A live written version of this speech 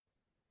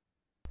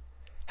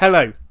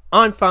Hello,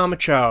 I'm Farmer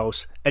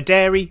Charles, a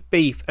dairy,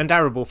 beef and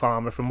arable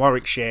farmer from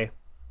Warwickshire.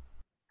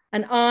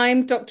 And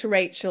I'm Dr.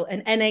 Rachel,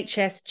 an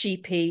NHS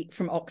GP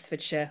from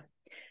Oxfordshire.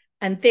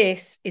 And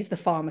this is the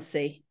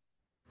pharmacy.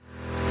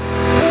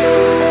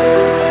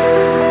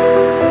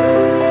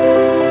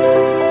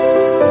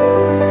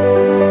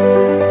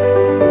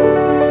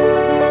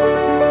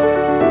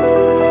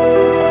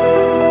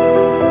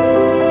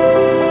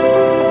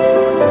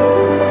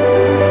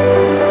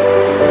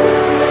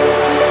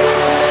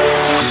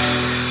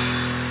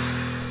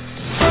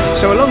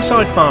 So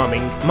alongside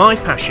farming, my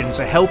passions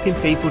are helping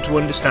people to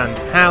understand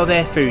how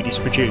their food is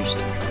produced,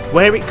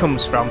 where it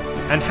comes from,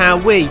 and how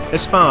we,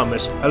 as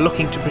farmers, are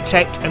looking to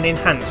protect and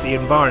enhance the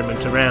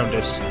environment around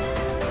us.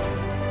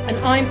 And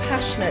I'm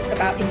passionate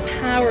about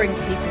empowering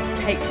people to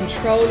take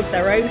control of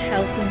their own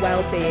health and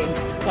well-being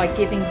by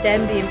giving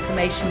them the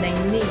information they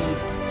need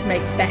to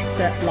make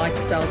better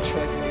lifestyle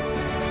choices.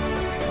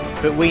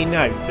 But we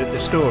know that the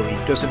story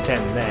doesn't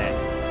end there.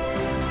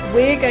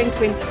 We're going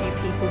to interview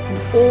people from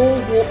all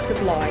walks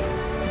of life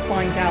to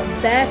find out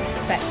their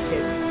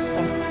perspective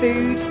on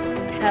food,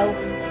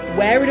 health,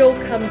 where it all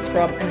comes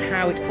from and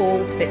how it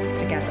all fits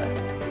together.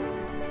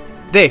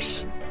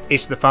 This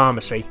is the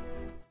pharmacy.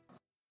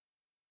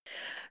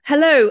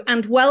 Hello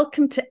and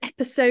welcome to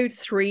episode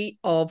 3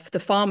 of The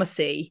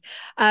Pharmacy.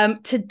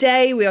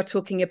 Today we are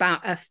talking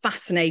about a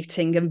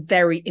fascinating and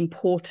very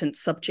important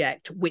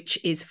subject, which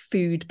is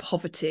food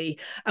poverty.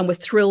 And we're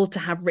thrilled to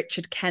have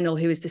Richard Kennell,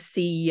 who is the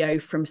CEO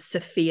from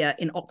Sophia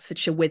in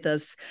Oxfordshire, with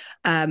us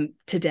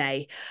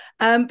today.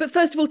 But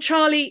first of all,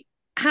 Charlie,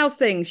 how's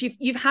things?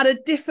 You've had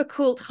a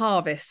difficult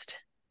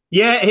harvest.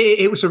 Yeah,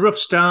 it was a rough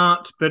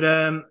start, but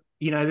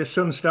the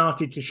sun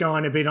started to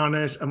shine a bit on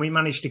us and we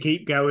managed to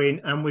keep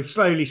going and we've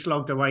slowly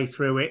slogged our way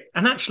through it.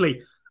 And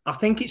actually, I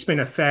think it's been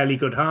a fairly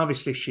good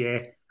harvest this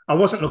year. I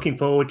wasn't looking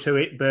forward to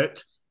it,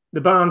 but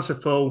the barns are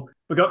full.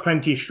 We've got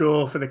plenty of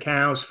straw for the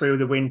cows through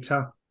the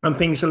winter and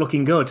things are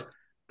looking good.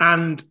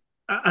 And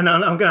I'm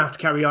going to have to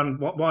carry on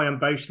why I'm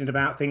boasting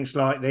about things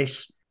like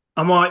this.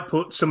 I might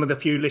put some of the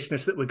few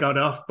listeners that we got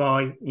off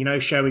by,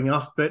 showing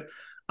off, but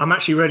I'm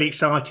actually really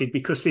excited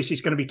because this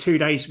is going to be 2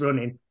 days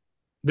running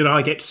that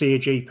I get to see a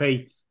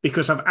GP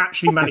because I've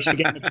actually managed to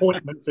get an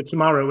appointment for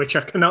tomorrow, which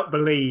I cannot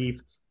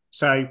believe.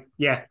 So,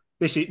 yeah,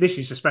 this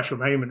is a special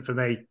moment for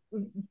me.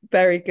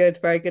 Very good,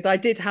 very good. I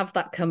did have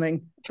that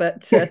coming,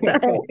 but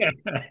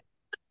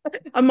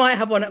I might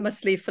have one up my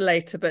sleeve for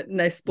later, but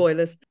no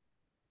spoilers.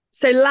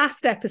 So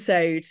last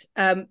episode,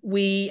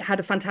 we had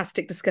a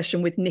fantastic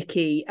discussion with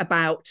Nikki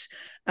about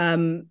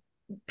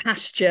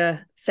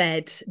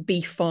pasture-fed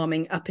beef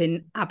farming up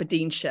in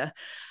Aberdeenshire.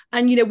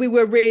 And, we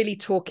were really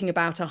talking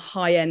about a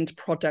high-end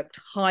product,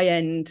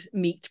 high-end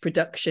meat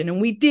production.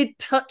 And we did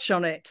touch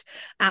on it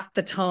at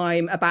the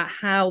time about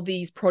how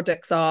these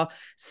products are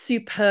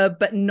superb,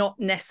 but not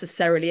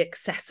necessarily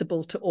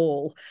accessible to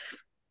all.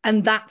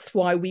 And that's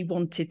why we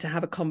wanted to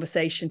have a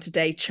conversation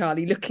today,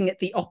 Charlie, looking at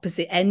the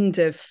opposite end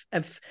of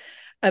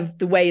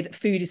the way that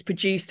food is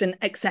produced and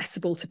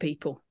accessible to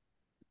people.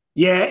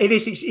 Yeah, it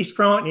is. It's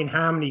frightening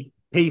how many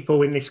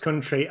people in this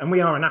country, and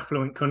we are an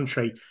affluent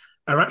country,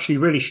 are actually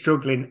really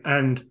struggling,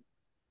 and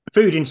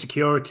food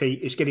insecurity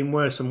is getting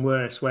worse and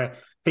worse, where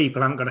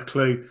people haven't got a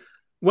clue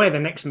where the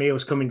next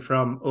meal's coming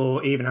from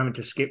or even having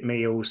to skip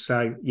meals.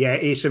 So, yeah,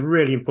 it's a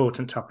really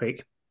important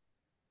topic.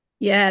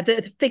 Yeah,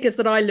 the figures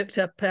that I looked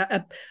up,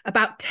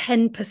 about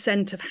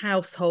 10% of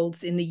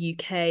households in the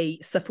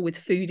UK suffer with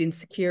food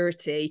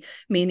insecurity,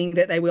 meaning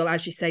that they will,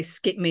 as you say,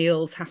 skip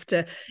meals, have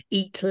to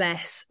eat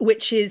less,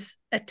 which is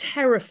a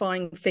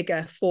terrifying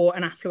figure for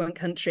an affluent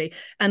country.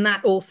 And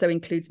that also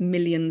includes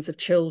millions of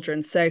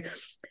children. So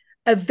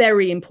a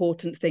very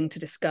important thing to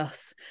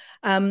discuss.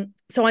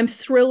 So I'm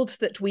thrilled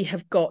that we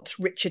have got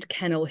Richard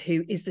Kennell,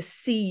 who is the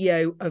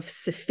CEO of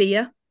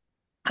Sophia.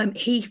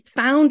 He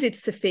founded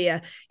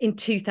Sophia in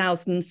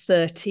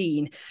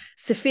 2013.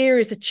 Sophia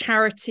is a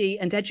charity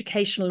and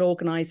educational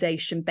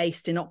organisation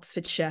based in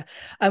Oxfordshire,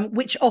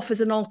 which offers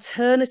an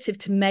alternative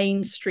to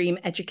mainstream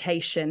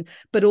education,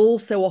 but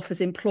also offers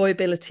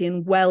employability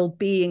and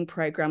well-being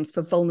programmes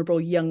for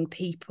vulnerable young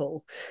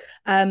people.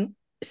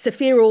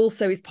 Sophia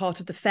also is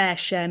part of the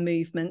FareShare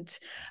movement,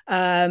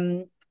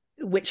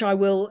 which I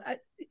will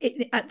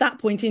at that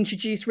point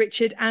introduce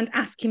Richard and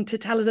ask him to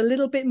tell us a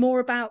little bit more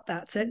about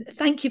that. So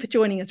thank you for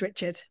joining us,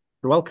 Richard.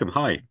 You're welcome.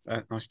 Hi,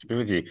 nice to be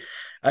with you.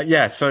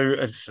 So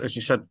as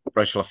you said,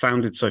 Rachel, I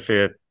founded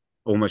Sophia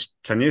almost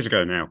 10 years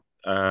ago now.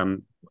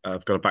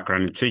 I've got a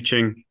background in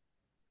teaching,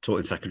 taught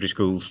in secondary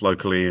schools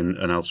locally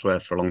and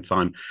elsewhere for a long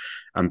time,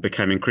 and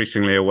became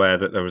increasingly aware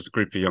that there was a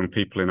group of young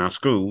people in our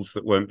schools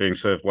that weren't being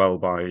served well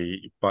by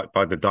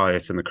the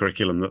diet and the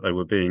curriculum that they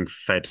were being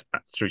fed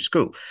through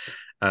school.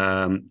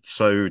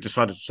 So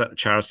decided to set the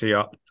charity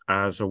up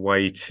as a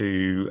way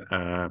to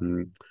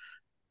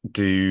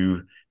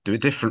do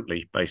it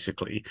differently,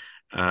 basically.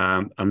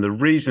 And the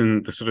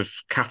reason, the sort of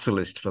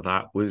catalyst for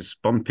that was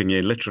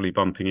literally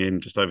bumping in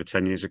just over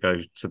 10 years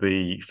ago to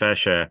the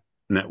FareShare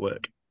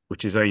network,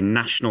 which is a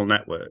national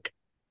network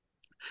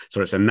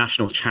So it's a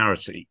national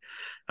charity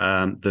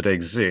that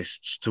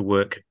exists to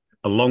work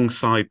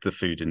alongside the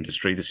food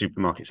industry, the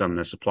supermarkets and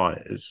their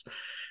suppliers,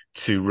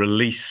 to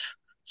release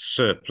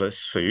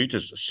surplus food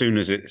as soon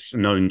as it's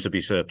known to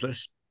be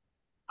surplus,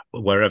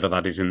 wherever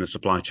that is in the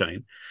supply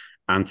chain,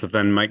 and to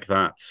then make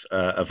that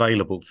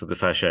available to the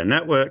FareShare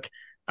network,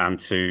 and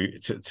to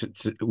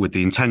with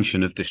the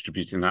intention of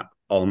distributing that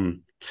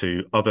on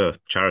to other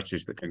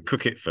charities that can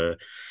cook it for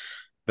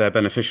their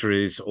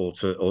beneficiaries, or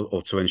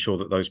to ensure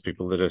that those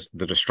people that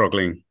are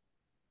struggling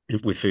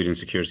with food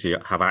insecurity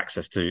have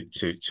access to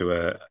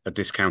a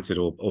discounted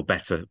or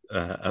better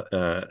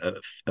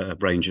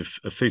range of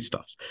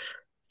foodstuffs.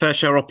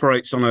 FareShare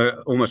operates on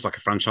almost like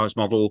a franchise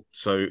model.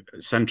 So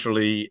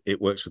centrally, it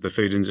works with the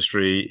food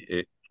industry,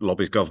 it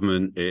lobbies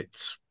government, it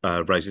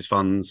raises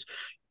funds,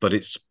 but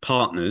its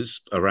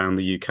partners around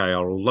the UK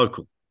are all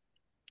local.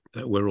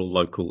 We're all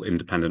local,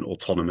 independent,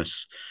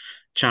 autonomous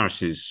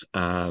charities.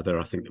 There are,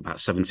 I think, about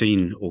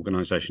 17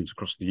 organisations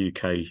across the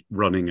UK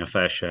running a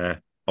FareShare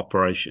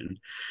operation.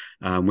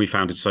 We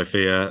founded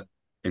Sophia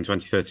in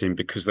 2013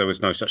 because there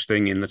was no such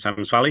thing in the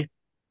Thames Valley,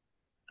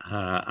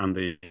 and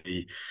the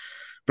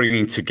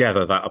bringing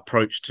together that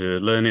approach to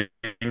learning,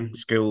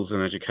 skills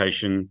and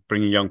education,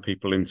 bringing young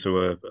people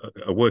into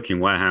a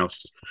working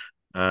warehouse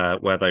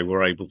where they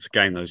were able to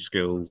gain those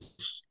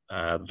skills,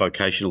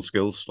 vocational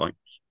skills like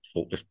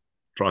forklift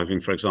driving,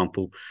 for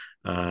example,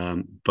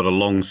 but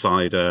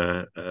alongside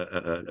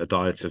a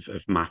diet of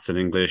maths and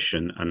English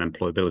and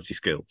employability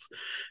skills.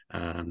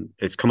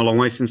 It's come a long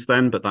way since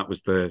then, but that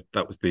was the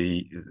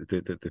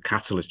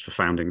catalyst for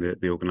founding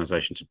the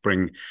organisation, to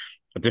bring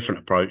a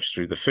different approach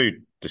through the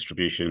food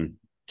distribution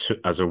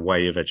as a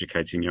way of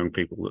educating young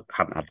people that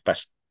hadn't had the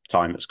best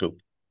time at school.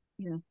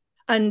 Yeah,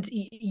 and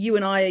you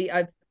and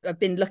I've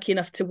been lucky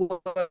enough to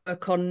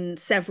work on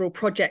several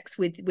projects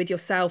with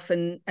yourself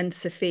and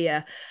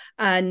Sophia,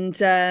 and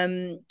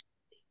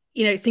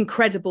it's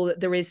incredible that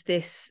there is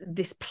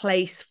this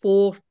place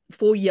for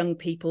young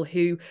people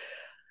who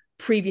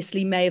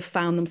previously may have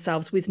found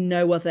themselves with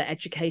no other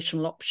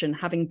educational option,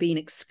 having been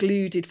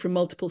excluded from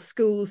multiple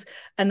schools,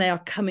 and they are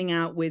coming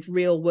out with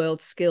real world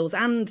skills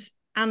and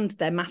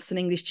their maths and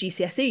English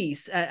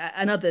GCSEs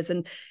and others.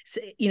 And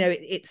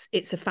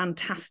it's a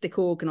fantastic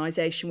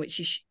organisation,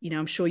 which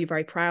I'm sure you're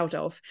very proud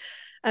of.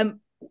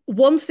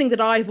 One thing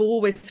that I've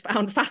always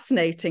found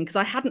fascinating, because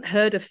I hadn't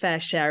heard of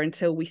FareShare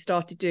until we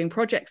started doing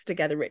projects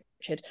together,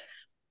 Richard,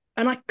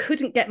 and I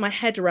couldn't get my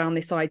head around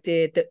this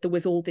idea that there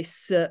was all this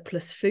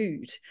surplus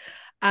food.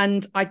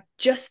 And I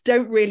just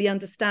don't really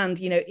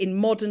understand, in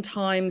modern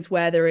times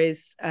where there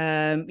is,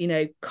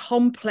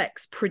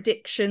 complex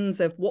predictions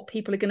of what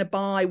people are going to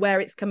buy, where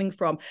it's coming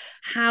from,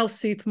 how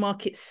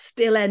supermarkets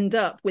still end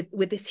up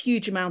with this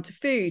huge amount of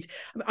food.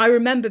 I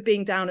remember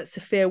being down at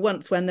Sophia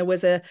once when there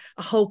was a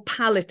whole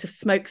pallet of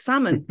smoked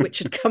salmon, which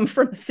had come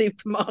from the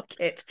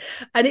supermarket.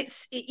 And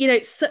it's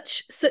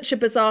such a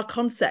bizarre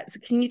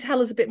concept. Can you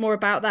tell us a bit more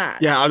about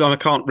that? Yeah, I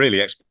can't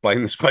really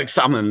explain the smoked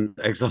salmon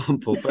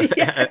example, but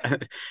Yes.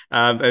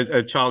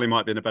 Charlie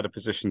might be in a better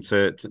position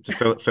to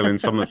fill in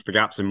some of the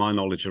gaps in my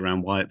knowledge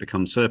around why it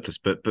becomes surplus.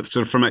 But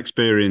sort of from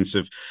experience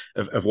of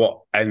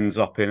what ends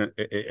up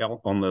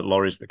on the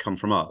lorries that come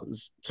from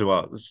us to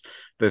us,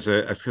 there's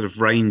a sort of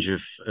range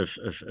of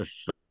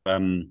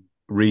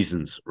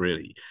reasons,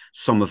 really.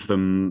 Some of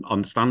them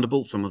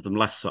understandable, some of them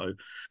less so.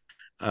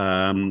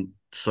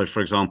 So,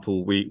 for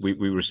example, we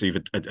receive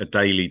a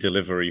daily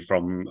delivery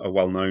from a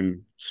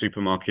well-known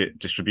supermarket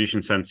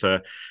distribution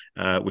centre,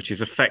 which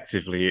is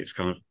effectively its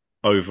kind of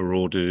over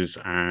orders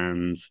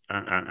and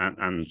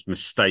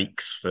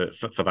mistakes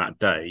for that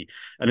day.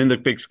 And in the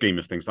big scheme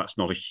of things, that's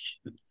not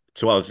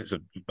to us, it's a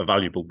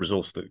valuable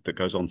resource that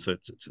goes on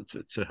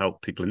to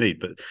help people in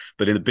need.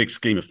 But in the big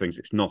scheme of things,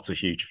 it's not a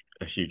huge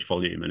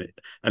volume,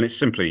 and it's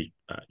simply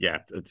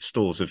the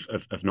stores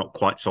have not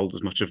quite sold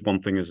as much of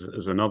one thing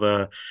as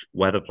another.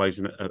 Weather plays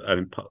an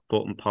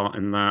important part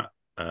in that.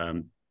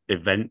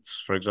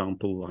 Events, for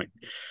example, like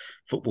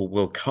football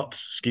World Cups,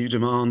 skew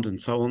demand and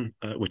so on,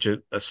 which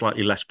are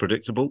slightly less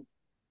predictable.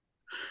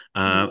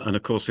 And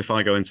of course, if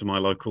I go into my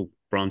local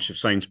branch of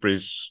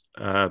Sainsbury's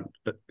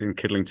in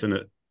Kidlington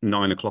at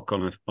 9 o'clock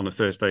on a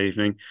Thursday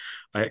evening,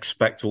 I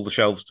expect all the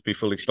shelves to be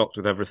fully stocked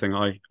with everything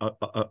I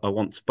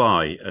want to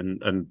buy.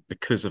 And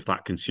because of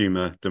that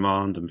consumer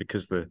demand, and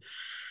because the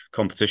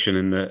competition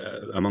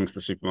amongst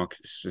the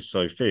supermarkets is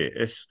so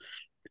fierce,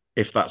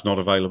 if that's not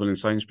available in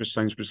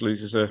Sainsbury's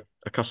loses a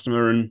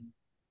customer, and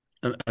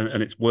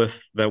it's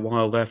worth their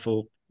while,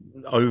 therefore,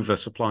 over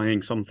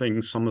supplying some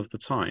things some of the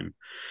time.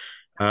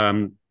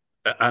 And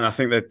I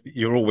think that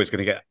you're always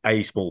going to get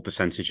a small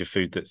percentage of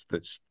food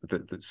that's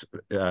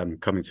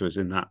coming to us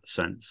in that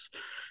sense.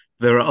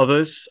 There are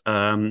others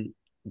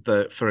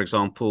that, for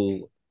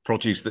example,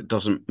 produce that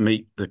doesn't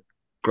meet the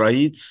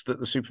grades that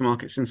the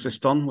supermarkets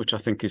insist on, which I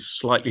think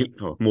is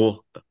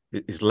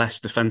less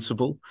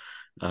defensible.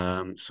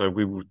 So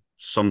we would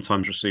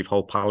sometimes receive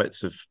whole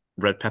pallets of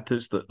red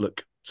peppers that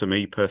look, to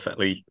me,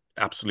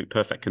 absolute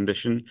perfect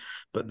condition,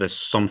 but there's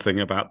something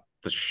about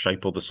the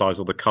shape or the size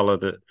or the color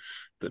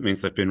that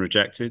means they've been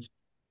rejected.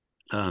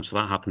 So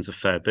that happens a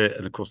fair bit,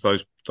 and of course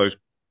those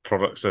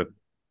products have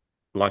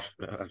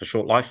a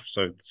short life,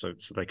 so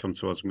they come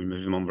to us and we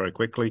move them on very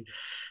quickly.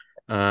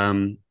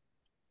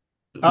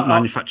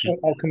 Manufactured.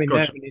 I'll come in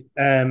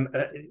there.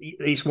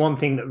 It's one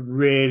thing that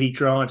really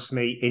drives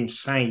me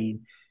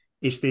insane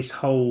is this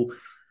whole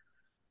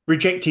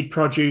rejected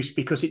produce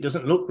because it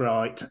doesn't look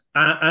right.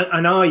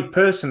 And I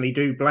personally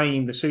do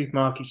blame the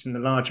supermarkets and the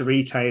larger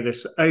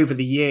retailers. Over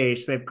the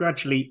years, they've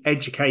gradually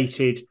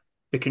educated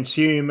the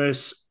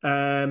consumers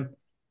that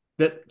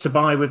to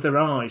buy with their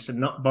eyes and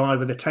not buy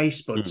with the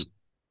taste buds.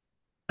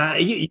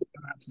 You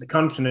go out to the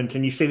continent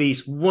and you see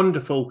these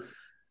wonderful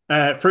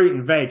fruit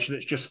and veg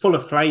that's just full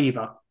of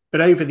flavour.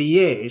 But over the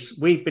years,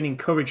 we've been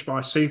encouraged by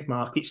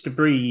supermarkets to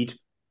breed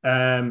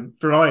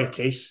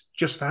varieties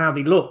just for how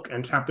they look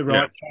and to have the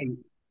right shape.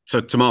 So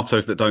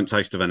tomatoes that don't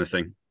taste of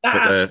anything,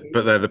 but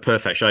they're the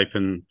perfect shape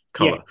and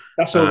colour. Yeah,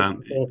 that's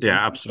all.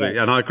 Yeah, absolutely.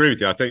 And I agree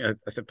with you. I think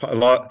a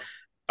lot.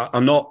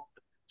 I'm not.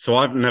 So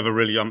I've never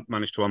really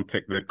managed to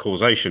unpick the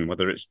causation,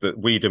 whether it's that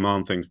we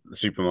demand things that the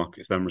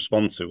supermarkets then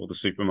respond to, or the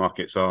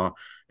supermarkets are,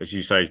 as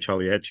you say,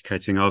 Charlie,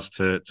 educating us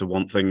to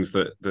want things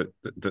that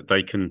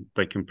they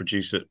can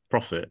produce at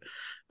profit.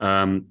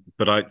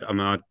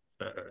 But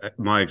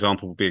my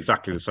example would be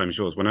exactly the same as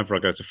yours. Whenever I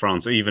go to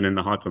France, even in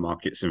the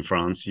hypermarkets in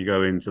France, you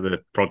go into the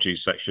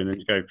produce section and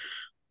you go,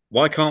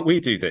 "Why can't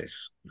we do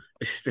this?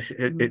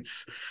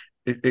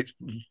 It's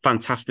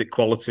fantastic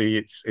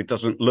quality. It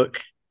doesn't look."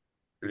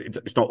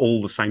 It's not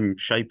all the same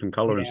shape and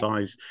color and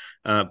size,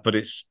 but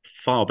it's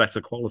far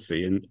better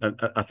quality. And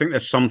I think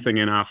there's something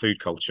in our food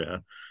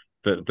culture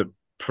that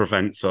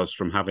prevents us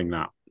from having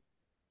that,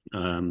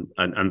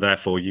 and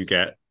therefore you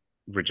get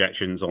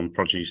rejections on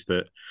produce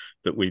that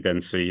we then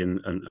see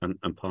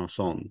and pass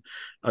on.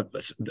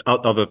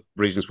 Other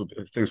reasons would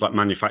be things like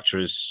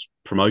manufacturers'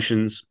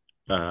 promotions,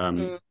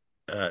 and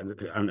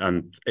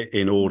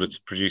in order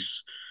to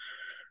produce.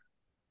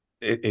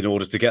 In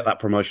order to get that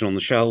promotion on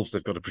the shelves,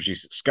 they've got to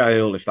produce at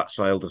scale. If that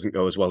sale doesn't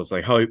go as well as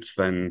they hoped,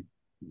 then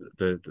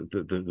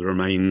the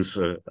remains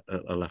are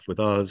left with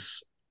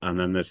us. And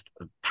then there's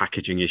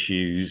packaging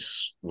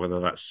issues, whether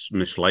that's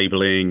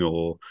mislabeling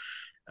or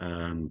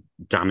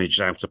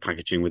damaged outer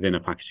packaging within a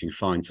packaging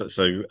fine.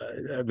 So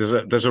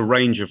there's a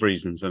range of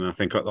reasons, and I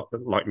think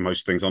like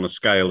most things on a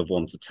scale of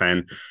 1 to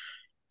 10,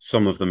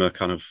 some of them are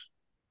kind of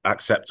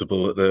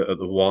acceptable at the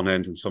one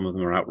end, and some of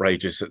them are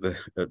outrageous at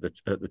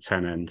the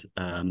 10 end.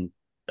 And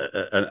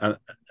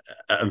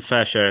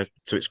FareShare,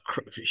 to its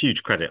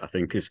huge credit, I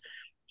think, has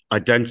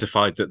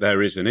identified that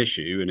there is an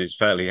issue and is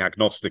fairly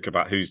agnostic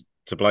about who's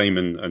to blame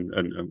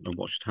and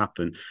what should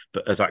happen,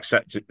 but has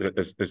accepted,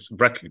 has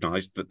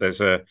recognised that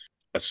there's a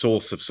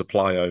source of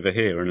supply over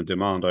here and a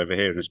demand over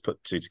here, and has put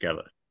two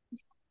together.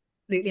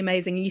 Absolutely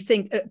amazing. And you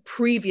think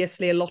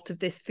previously a lot of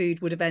this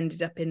food would have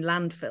ended up in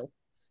landfill?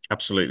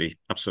 Absolutely,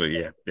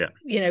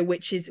 yeah.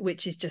 Which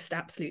is just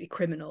absolutely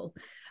criminal.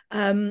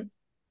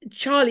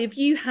 Charlie, have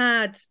you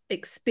had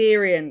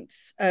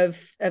experience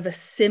of a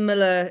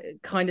similar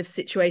kind of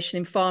situation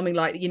in farming,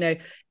 like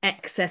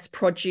excess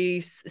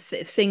produce,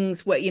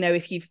 things where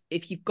if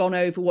you've gone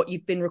over what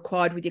you've been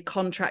required with your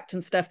contract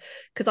and stuff?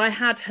 Because I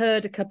had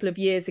heard a couple of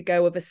years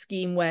ago of a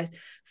scheme where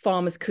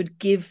farmers could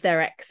give their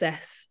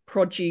excess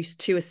produce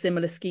to a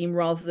similar scheme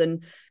rather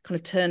than kind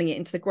of turning it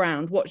into the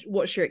ground.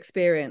 What's your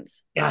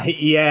experience?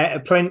 Yeah,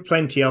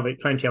 plenty of it,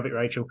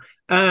 Rachel.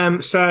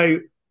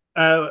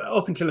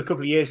 Up until a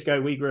couple of years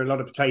ago, we grew a lot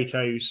of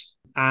potatoes,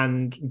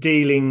 and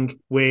dealing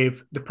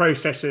with the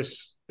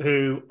processors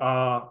who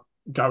are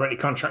directly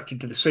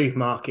contracted to the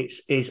supermarkets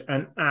is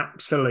an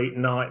absolute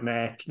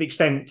nightmare, to the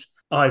extent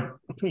I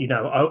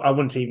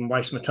wouldn't even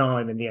waste my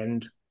time in the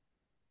end.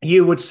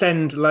 You would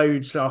send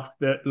loads off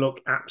that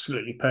look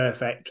absolutely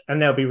perfect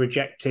and they'll be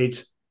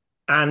rejected.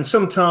 And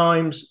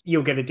sometimes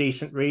you'll get a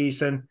decent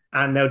reason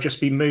and they'll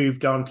just be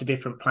moved on to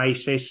different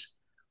places.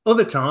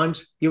 Other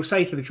times you'll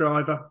say to the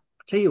driver,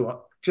 tell you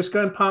what, just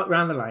go and park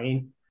around the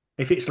lane.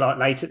 If it's like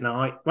late at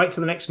night, wait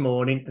till the next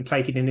morning and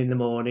take it in the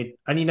morning,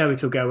 and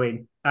it'll go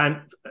in.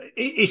 And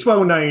it's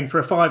well known for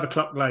a 5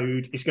 o'clock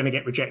load, it's going to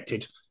get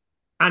rejected.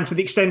 And to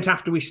the extent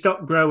after we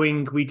stopped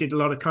growing, we did a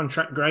lot of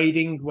contract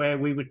grading where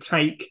we would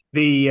take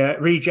the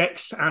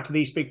rejects out of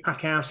these big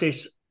pack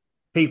houses.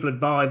 People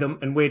would buy them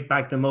and we'd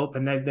bag them up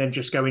and then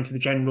just go into the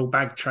general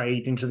bag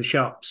trade into the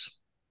shops.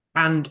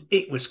 And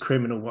it was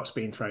criminal what's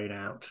being thrown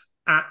out.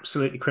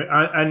 Absolutely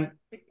criminal. And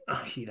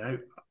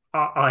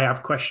I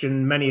have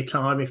questioned many a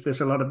time if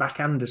there's a lot of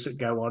backhanders that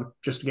go on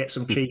just to get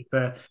some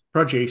cheaper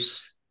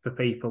produce for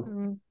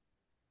people.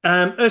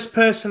 Us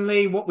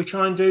personally, what we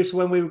try and do, so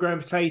when we were growing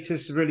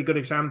potatoes, a really good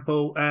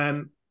example,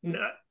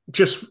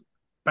 just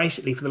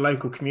basically for the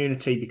local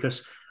community,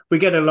 because we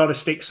get a lot of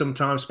stick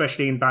sometimes,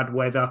 especially in bad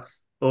weather,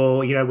 or,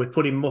 we're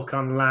putting muck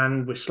on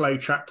land, we're slow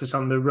tractors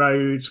on the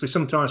roads, we're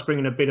sometimes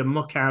bringing a bit of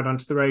muck out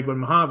onto the road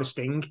when we're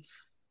harvesting.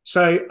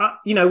 So,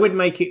 we'd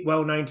make it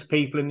well known to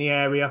people in the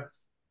area.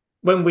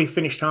 When we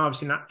finished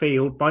harvesting that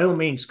field, by all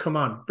means, come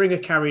on, bring a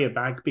carrier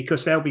bag,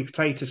 because there'll be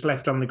potatoes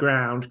left on the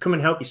ground. Come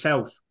and help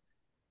yourself.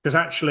 because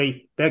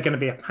actually they're going to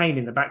be a pain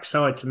in the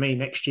backside to me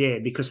next year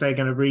because they're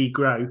going to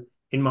regrow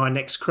in my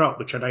next crop,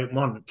 which I don't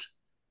want.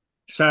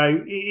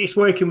 So it's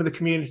working with the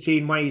community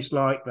in ways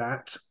like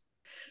that.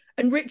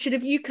 And Richard,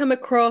 have you come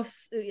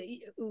across,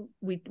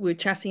 we were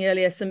chatting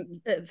earlier, some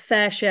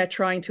FareShare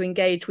trying to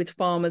engage with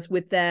farmers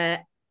with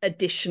their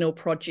additional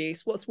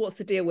produce? What's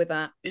the deal with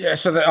that? Yeah,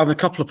 so a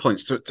couple of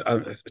points.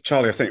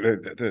 Charlie, I think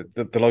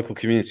the local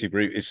community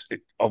route is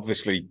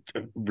obviously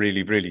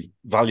really, really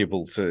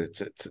valuable to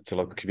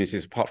local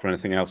communities. Apart from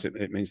anything else,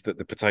 it means that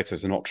the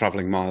potatoes are not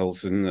travelling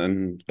miles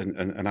and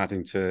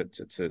adding to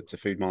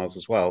food miles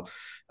as well.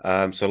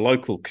 So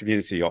local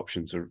community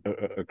options are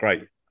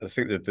great. I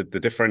think that the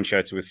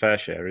differentiator with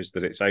FareShare is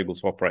that it's able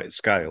to operate at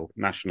scale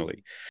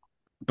nationally.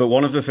 But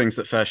one of the things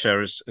that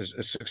FareShare has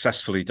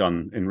successfully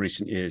done in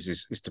recent years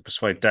is to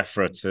persuade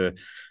DEFRA to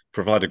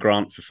provide a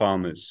grant for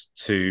farmers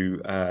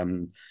to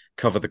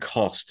cover the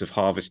cost of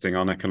harvesting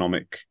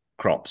uneconomic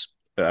crops.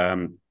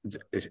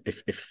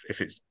 If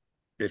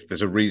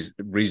there's a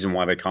reason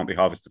why they can't be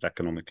harvested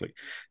economically,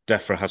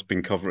 DEFRA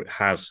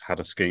has had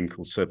a scheme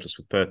called Surplus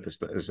with Purpose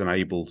that has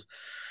enabled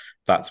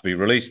that to be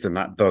released, and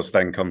that does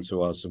then come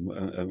to us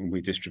and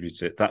we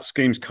distribute it. That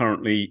scheme's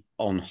currently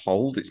on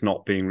hold. It's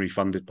not being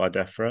refunded by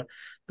DEFRA,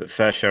 but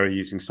FareShare are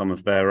using some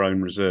of their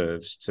own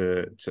reserves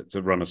to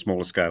run a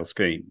smaller scale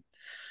scheme.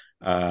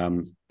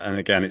 And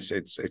again,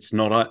 it's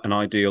not an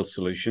ideal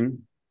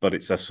solution, but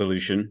it's a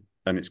solution,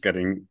 and it's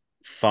getting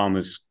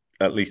farmers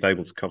at least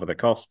able to cover their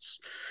costs,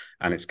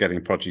 and it's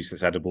getting produce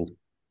that's edible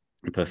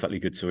and perfectly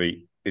good to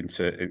eat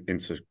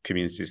into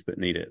communities that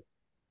need it.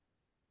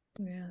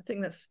 Yeah, I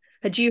think that's.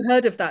 Had you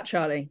heard of that,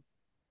 Charlie?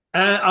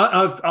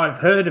 I've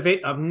heard of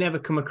it. I've never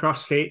come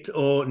across it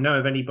or know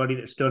of anybody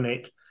that's done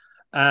it.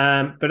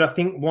 But I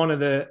think one of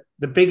the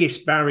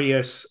biggest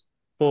barriers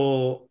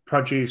for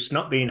produce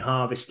not being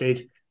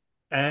harvested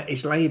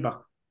is labour,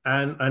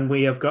 and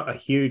we have got a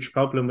huge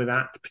problem with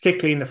that,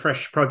 particularly in the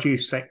fresh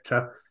produce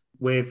sector.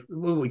 We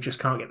just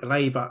can't get the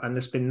labour, and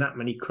there's been that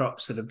many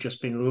crops that have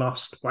just been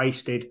lost,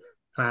 wasted,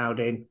 ploughed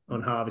in,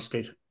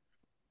 unharvested.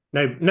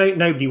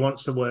 Nobody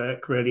wants to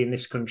work really in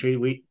this country.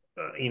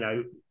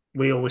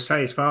 We always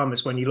say as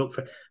farmers, when you look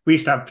for, we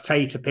used to have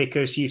potato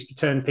pickers, used to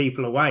turn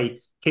people away.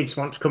 Kids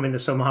want to come in the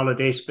summer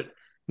holidays, but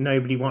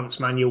nobody wants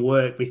manual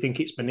work. We think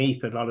it's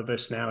beneath a lot of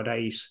us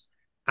nowadays.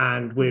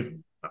 And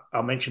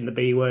I mentioned the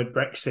B word,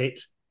 Brexit,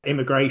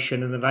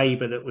 immigration and the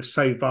labour that was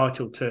so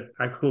vital to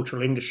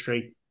agricultural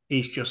industry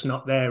is just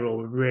not there,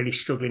 or really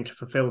struggling to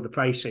fulfil the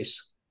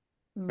places.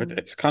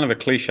 It's kind of a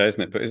cliche,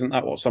 isn't it? But isn't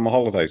that what summer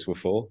holidays were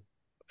for?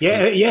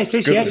 Yeah, it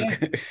is. Yeah.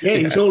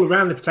 It was all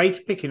around the potato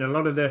picking. A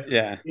lot of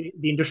the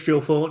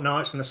industrial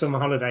fortnights and the summer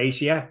holidays.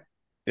 Yeah.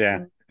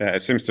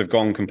 It seems to have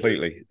gone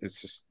completely.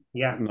 It's just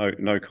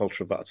no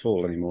culture of that at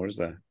all anymore, is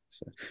there?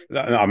 So,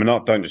 I mean,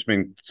 don't just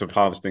mean sort of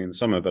harvesting in the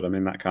summer, but I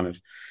mean that kind of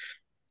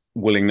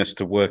willingness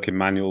to work in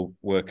manual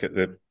work at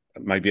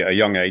maybe at a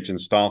young age and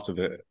start of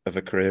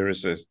a career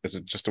as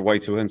just a way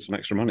to earn some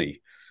extra money.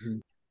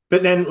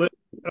 But then,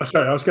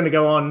 sorry, I was going to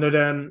go on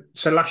that.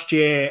 So last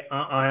year,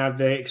 I had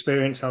the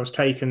experience. I was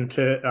taken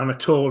on a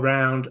tour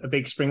around a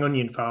big spring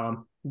onion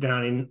farm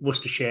down in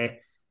Worcestershire,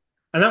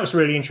 and that was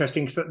really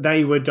interesting because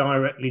they were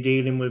directly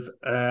dealing with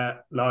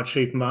large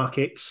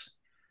supermarkets,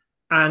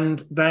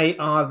 and they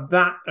are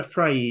that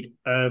afraid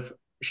of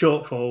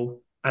shortfall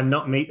and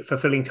not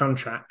fulfilling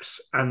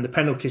contracts and the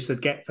penalties they'd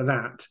get for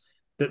that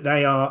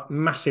they are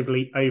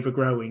massively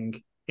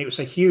overgrowing. It was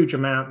a huge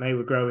amount they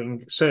were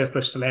growing,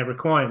 surplus to their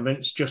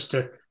requirements, just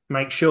to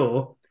make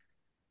sure.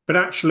 But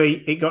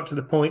actually, it got to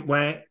the point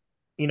where,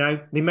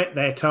 they met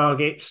their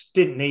targets,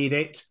 didn't need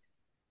it.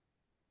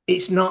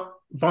 It's not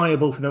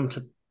viable for them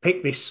to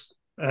pick this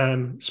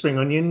spring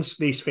onions,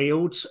 these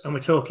fields. And we're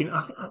talking,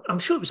 I'm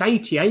sure it was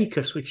 80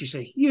 acres, which is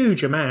a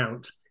huge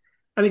amount.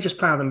 And they just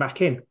plough them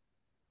back in.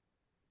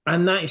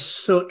 And that is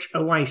such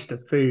a waste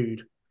of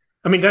food.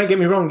 I mean, don't get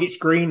me wrong, it's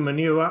green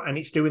manure and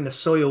it's doing the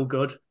soil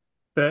good.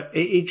 But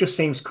it just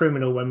seems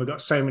criminal when we've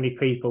got so many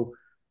people,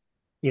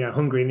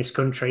 hungry in this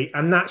country.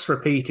 And that's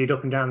repeated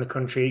up and down the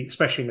country,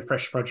 especially in the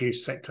fresh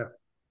produce sector.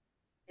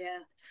 Yeah.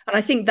 And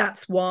I think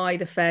that's why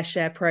the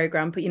FareShare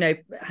program,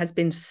 has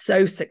been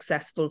so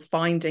successful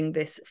finding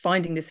this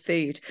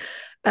food.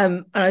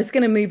 And I was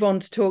going to move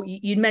on to talk.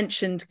 You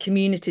mentioned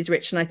communities,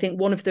 Rich, and I think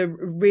one of the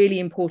really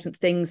important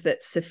things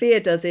that Sophia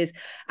does is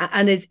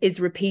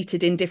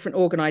repeated in different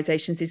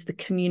organisations is the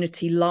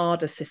community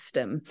larder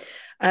system.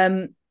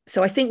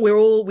 So I think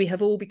we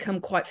have all become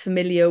quite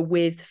familiar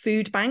with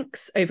food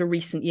banks over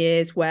recent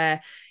years,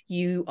 where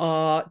you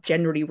are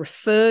generally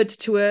referred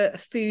to a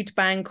food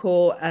bank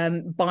or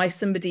by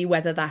somebody,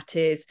 whether that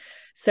is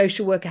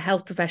social worker,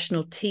 health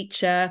professional,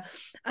 teacher,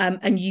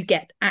 and you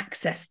get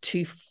access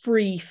to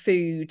free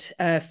food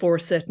for a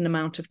certain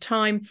amount of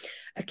time.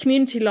 A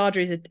community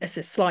larder is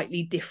a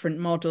slightly different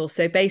model.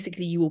 So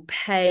basically, you will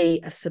pay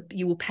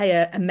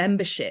a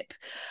membership,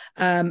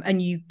 and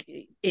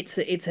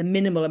it's a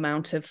minimal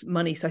amount of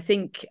money. So I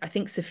think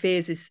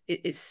Sophia's is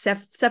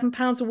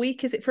 £7 a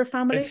week. Is it for a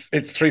family?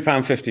 It's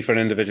 £3.50 for an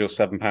individual,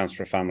 £7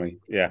 for a family.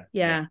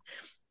 Yeah.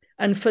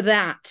 And for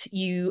that,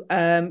 you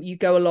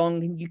go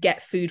along and you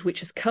get food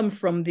which has come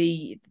from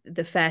the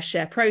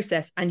FareShare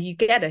process, and you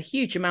get a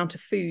huge amount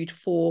of food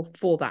for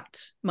that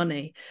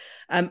money,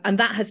 and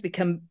that has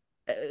become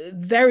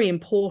very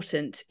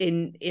important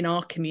in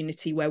our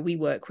community where we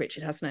work,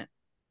 Richard, hasn't it?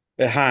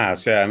 It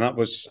has, yeah, and that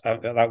was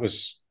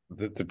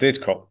the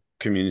Didcot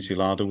community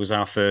larder was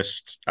our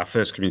first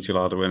community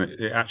larder when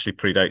it actually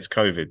predates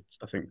COVID.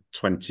 I think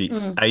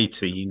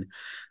 2018.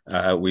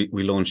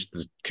 We launched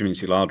the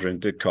community larder in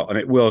Didcot, and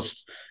it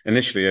was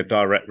initially a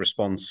direct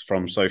response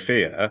from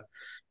Sophia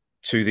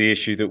to the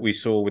issue that we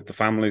saw with the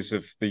families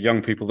of the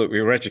young people that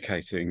we were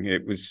educating.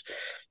 It was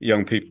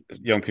young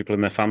people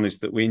and their families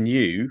that we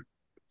knew.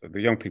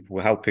 The young people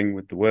were helping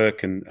with the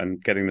work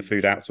and getting the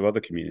food out to other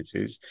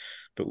communities,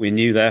 but we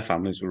knew their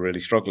families were really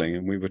struggling,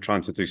 and we were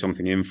trying to do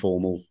something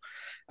informal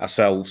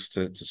ourselves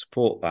to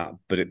support that.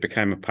 But it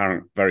became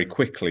apparent very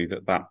quickly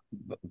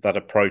that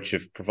approach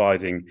of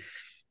providing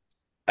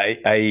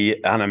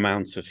an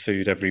amount of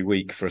food every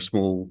week for a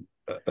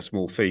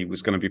small fee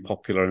was going to be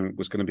popular and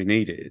was going to be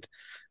needed.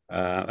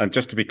 And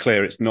just to be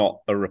clear, it's not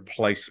a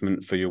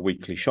replacement for your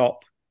weekly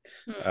shop.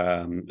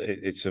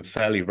 It's a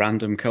fairly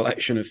random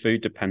collection of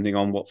food depending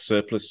on what's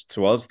surplus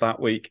to us that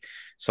week.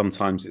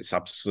 Sometimes it's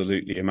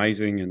absolutely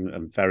amazing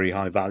and very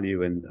high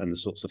value and the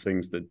sorts of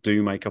things that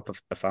do make up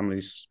a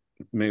family's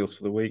meals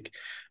for the week.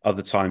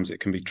 Other times it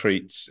can be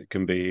treats, it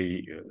can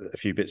be a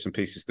few bits and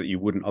pieces that you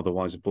wouldn't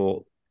otherwise have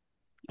bought.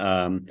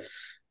 And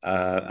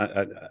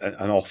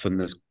often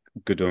there's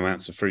good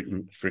amounts of fruit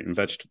and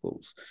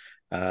vegetables.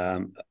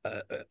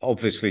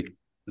 Obviously,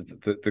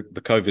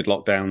 the COVID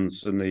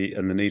lockdowns and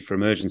the need for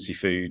emergency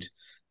food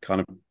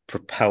kind of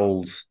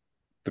propelled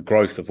the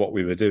growth of what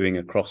we were doing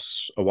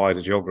across a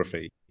wider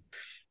geography.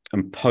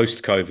 And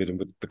post-COVID and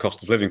with the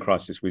cost of living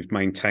crisis, we've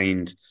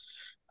maintained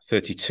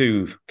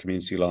 32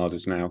 community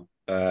larders now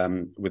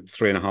with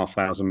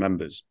 3,500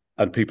 members.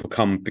 And people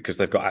come because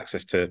they've got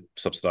access to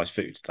subsidised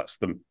food. That's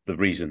the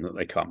reason that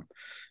they come.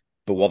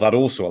 But what that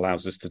also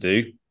allows us to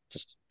do,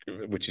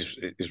 which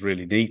is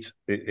really neat,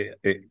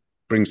 it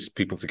brings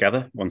people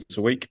together once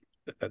a week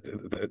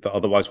that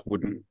otherwise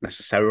wouldn't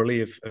necessarily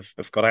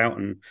have got out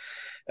and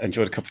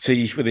enjoyed a cup of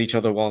tea with each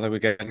other while they were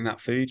getting that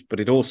food. But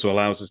it also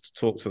allows us to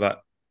talk to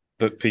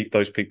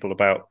those people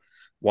about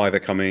why they're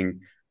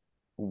coming,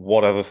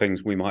 what other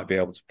things we might be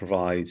able to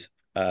provide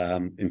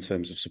in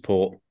terms of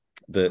support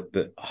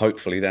that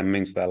hopefully then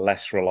means they're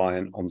less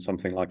reliant on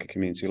something like a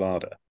community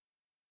larder.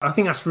 I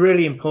think that's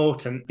really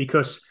important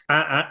because,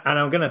 and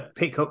I'm going to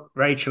pick up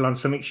Rachel on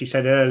something she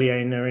said earlier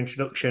in her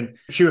introduction.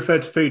 She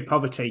referred to food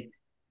poverty.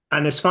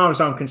 And as far as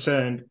I'm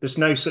concerned, there's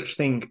no such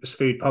thing as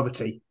food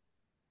poverty.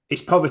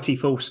 It's poverty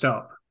full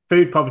stop.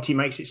 Food poverty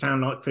makes it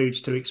sound like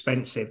food's too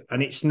expensive,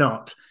 and it's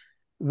not.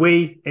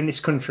 We in this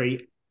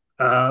country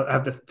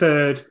have the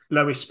third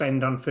lowest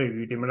spend on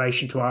food in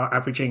relation to our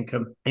average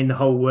income in the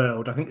whole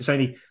world. I think there's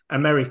only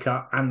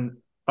America and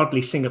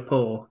oddly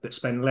Singapore that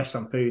spend less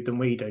on food than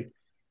we do.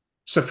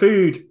 So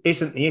food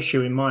isn't the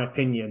issue, in my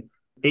opinion.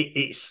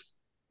 It's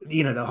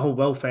the whole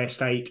welfare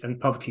state and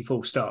poverty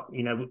full stop.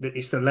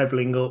 It's the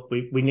levelling up.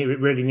 We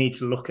really need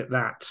to look at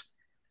that.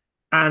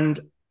 And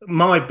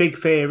my big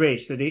fear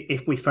is that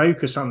if we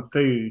focus on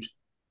food,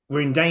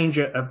 we're in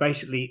danger of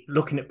basically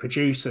looking at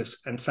producers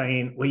and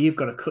saying, well, you've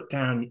got to cut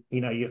down,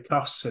 your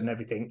costs and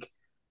everything.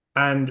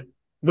 And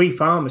we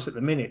farmers at the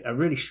minute are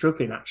really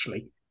struggling,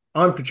 actually.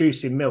 I'm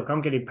producing milk.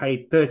 I'm getting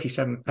paid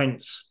 37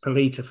 pence per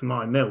litre for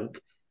my milk.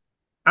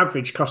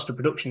 Average cost of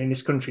production in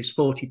this country is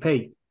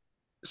 40p.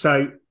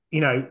 So,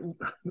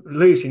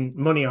 losing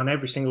money on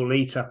every single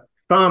litre.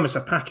 Farmers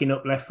are packing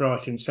up left,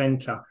 right and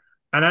centre.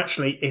 And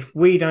actually, if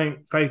we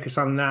don't focus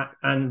on that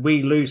and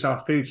we lose our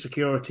food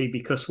security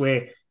because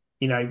we're,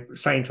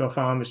 saying to our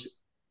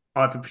farmers,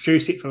 either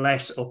produce it for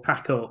less or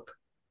pack up,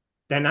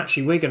 then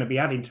actually we're going to be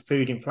adding to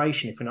food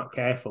inflation if we're not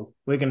careful.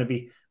 We're going to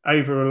be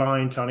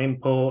over-reliant on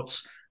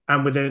imports.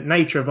 And with the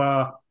nature of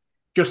our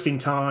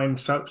just-in-time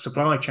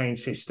supply chain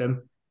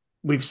system,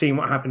 we've seen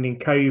what happened in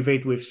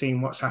COVID. We've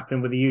seen what's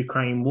happened with the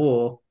Ukraine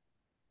war.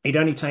 It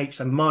only takes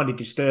a minor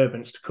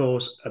disturbance to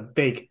cause a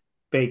big,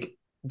 big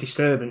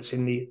disturbance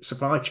in the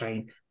supply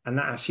chain, and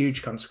that has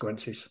huge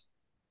consequences.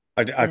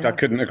 I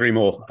couldn't agree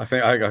more. I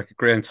think I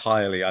agree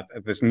entirely.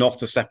 There's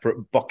not a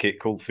separate bucket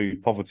called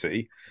food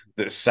poverty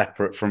that's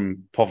separate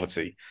from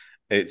poverty.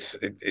 It's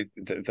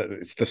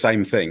the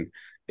same thing.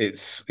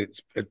 It's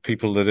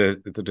people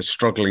that are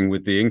struggling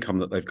with the income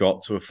that they've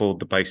got to afford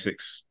the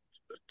basics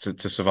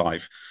to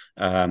survive,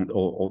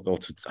 or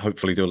to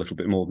hopefully do a little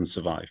bit more than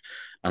survive.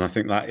 And I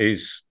think that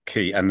is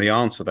key. And the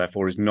answer,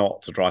 therefore, is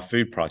not to drive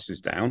food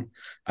prices down,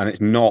 and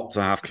it's not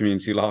to have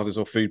community larders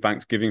or food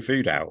banks giving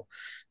food out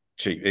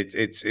cheap.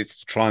 It's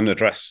to try and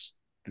address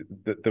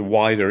the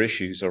wider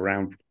issues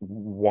around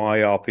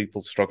why are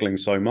people struggling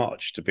so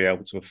much to be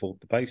able to afford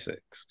the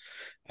basics,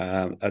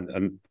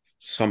 and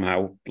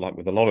somehow, like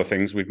with a lot of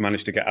things, we've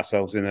managed to get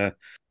ourselves in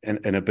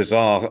a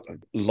bizarre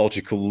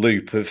logical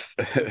loop of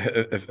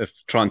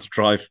trying to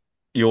drive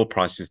your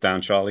prices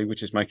down, Charlie,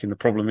 which is making the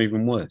problem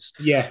even worse.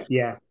 Yeah,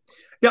 yeah.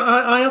 Yeah,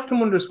 I often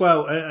wonder as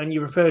well, and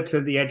you referred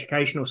to the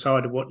educational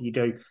side of what you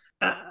do.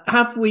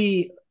 Have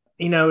we,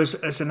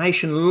 as a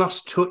nation,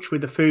 lost touch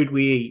with the food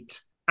we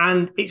eat?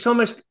 And it's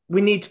almost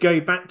we need to go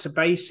back to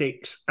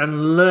basics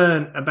and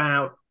learn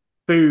about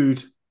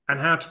food and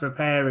how to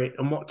prepare it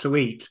and what to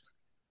eat.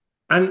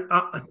 And,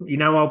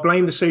 I'll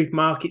blame the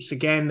supermarkets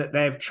again that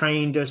they've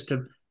trained us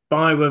to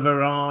buy with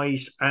our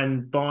eyes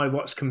and buy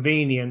what's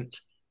convenient.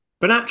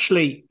 But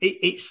actually,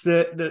 it's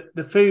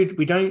the food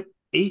we don't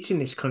eat in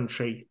this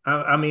country.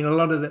 I mean, a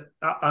lot of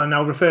and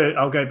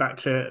I'll go back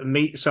to the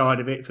meat side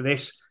of it for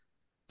this.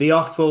 The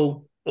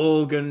offal,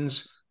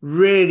 organs,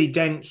 really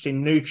dense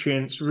in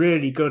nutrients,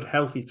 really good,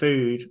 healthy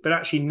food, but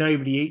actually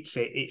nobody eats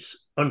it.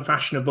 It's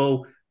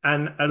unfashionable.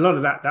 And a lot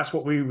of that's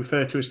what we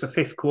refer to as the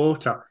fifth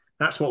quarter.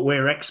 That's what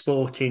we're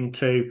exporting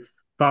to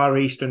Far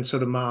Eastern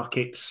sort of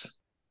markets.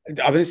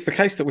 I mean, it's the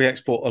case that we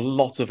export a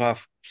lot of our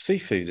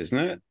seafood, isn't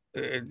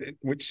it?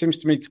 Which seems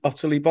to me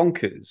utterly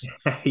bonkers.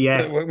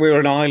 Yeah. We're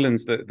an island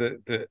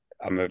that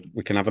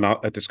we can have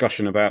a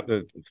discussion about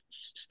the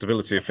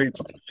stability of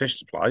fish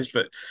supplies,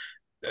 but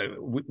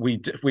we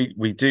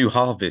do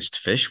harvest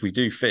fish, we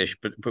do fish,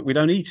 but we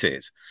don't eat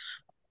it.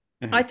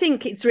 I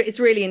think it's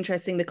really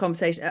interesting, the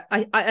conversation.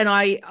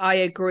 I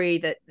agree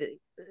that.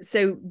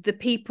 So the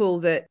people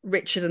that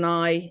Richard and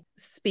I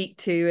speak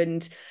to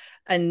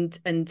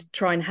and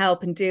try and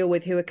help and deal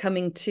with, who are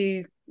coming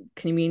to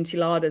community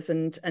larders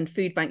and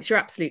food banks, you're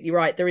absolutely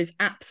right. There is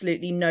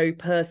absolutely no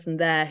person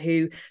there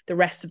who the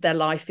rest of their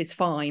life is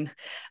fine,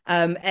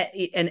 and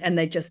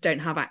they just don't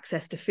have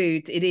access to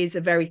food. It is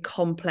a very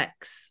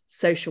complex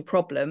social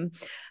problem,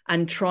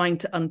 and trying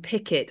to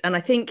unpick it. And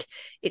I think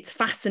it's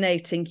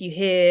fascinating. You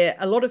hear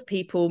a lot of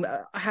people,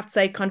 I have to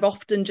say, kind of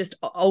often just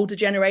older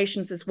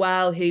generations as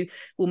well, who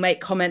will make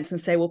comments and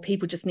say, well,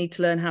 people just need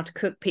to learn how to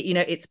cook.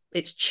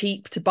 It's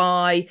cheap to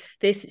buy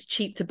this, it's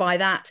cheap to buy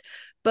that.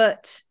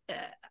 But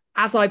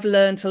as I've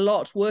learned a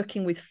lot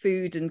working with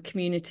food and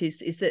communities,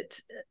 is that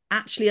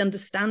actually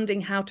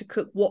understanding how to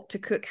cook, what to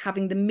cook,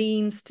 having the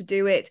means to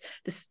do it,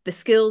 the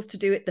skills to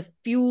do it, the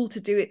fuel to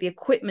do it, the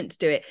equipment to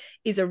do it,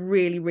 is a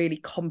really, really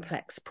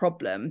complex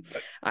problem.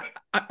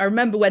 I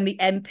remember when the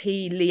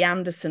MP Lee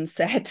Anderson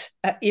said,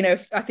 I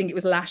think it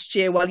was last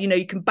year, well,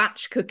 you can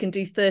batch cook and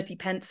do 30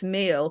 pence a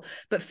meal,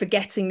 but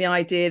forgetting the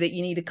idea that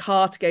you need a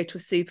car to go to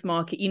a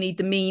supermarket, you need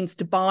the means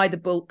to buy the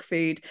bulk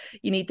food,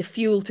 you need the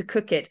fuel to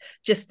cook it,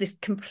 just this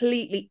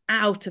completely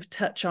out of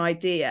touch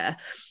idea.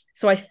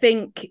 So I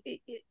think,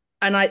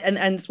 and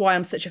it's why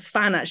I'm such a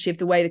fan actually of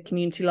the way the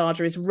community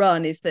larder is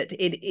run, is that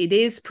it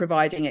is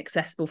providing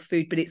accessible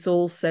food, but it's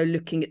also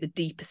looking at the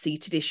deeper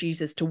seated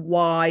issues as to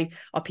why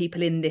are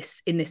people in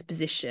this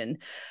position,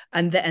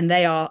 and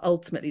they are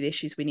ultimately the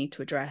issues we need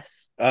to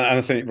address. And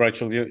I think,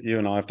 Rachel, you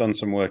and I have done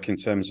some work in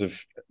terms of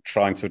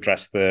trying to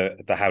address the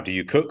how do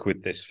you cook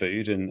with this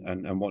food,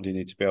 and what do you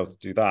need to be able to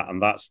do that,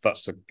 and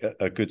that's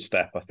a good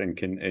step, I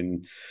think,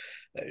 in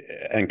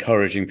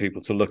encouraging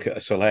people to look at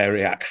a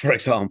celeriac, for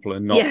example,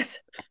 and not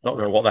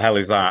go, what the hell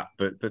is that,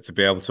 but to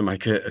be able to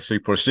make a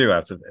soup or a stew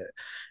out of it.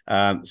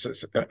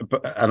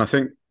 And I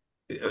think,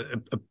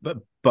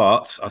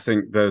 but I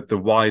think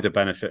the wider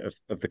benefit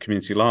of the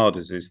community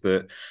larders is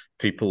that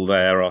people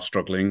there are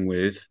struggling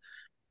with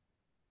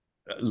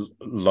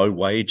low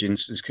wage,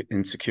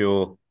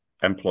 insecure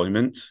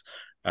employment,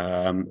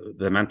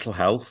 their mental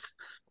health,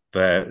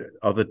 their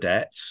other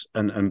debts,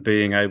 and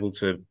being able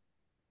to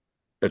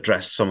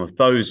address some of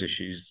those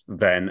issues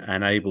then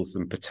enables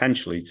them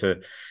potentially to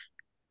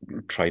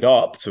trade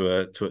up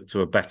to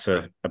a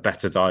better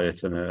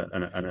diet and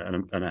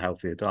a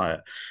healthier diet.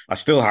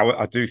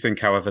 I do think,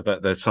 however,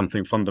 that there's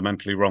something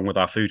fundamentally wrong with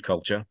our food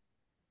culture,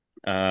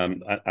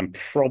 and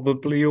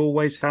probably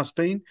always has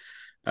been.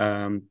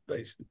 The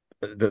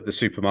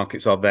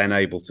supermarkets are then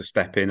able to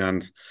step in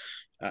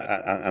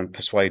and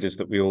persuade us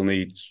that we all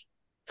need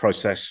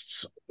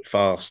processed,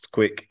 fast,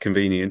 quick,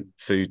 convenient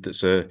food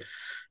that's a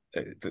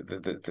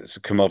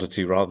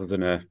commodity rather than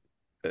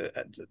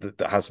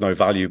that has no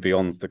value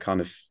beyond the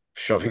kind of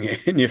shoving it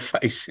in your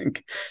face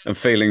and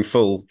feeling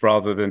full,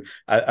 rather than,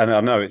 and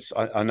I know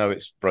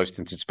it's rose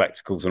tinted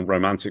spectacles and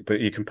romantic,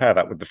 but you compare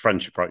that with the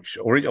French approach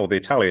or the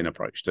Italian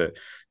approach to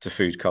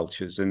food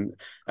cultures, and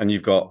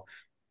you've got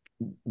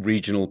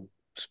regional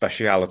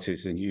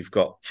specialities, and you've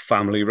got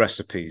family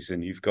recipes,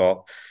 and you've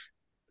got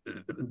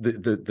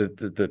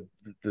the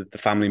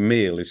family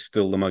meal is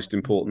still the most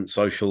important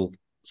social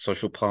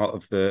part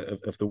of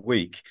the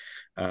week,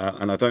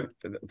 and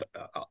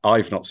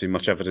I've not seen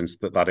much evidence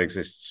that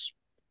exists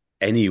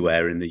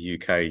anywhere in the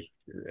UK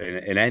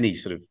in any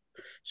sort of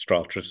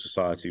strata of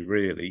society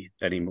really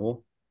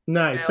anymore.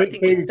 No, I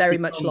think we've very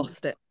much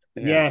lost it.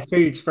 Yeah,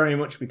 food's very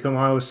much become,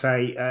 I would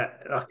say,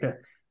 like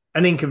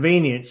an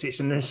inconvenience. It's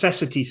a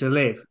necessity to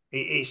live.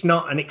 It's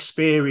not an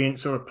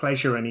experience or a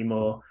pleasure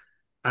anymore.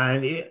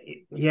 And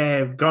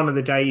gone are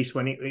the days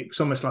when it's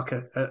almost like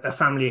a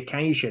family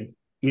occasion.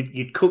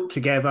 You'd cook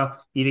together,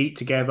 you'd eat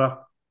together,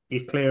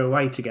 you'd clear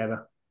away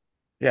together.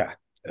 Yeah,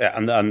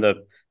 and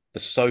the the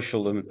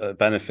social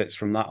benefits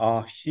from that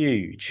are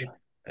huge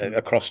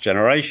across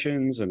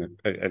generations, and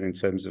in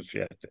terms of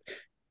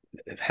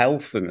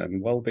health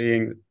and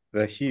well-being,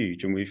 they're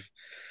huge, and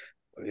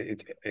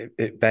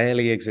it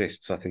barely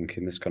exists, I think,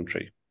 in this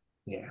country.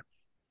 Yeah.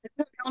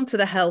 On to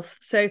the health.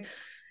 So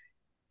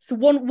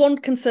one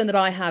concern that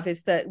I have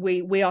is that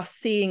we are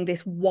seeing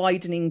this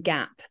widening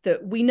gap,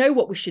 that we know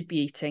what we should be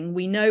eating,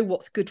 we know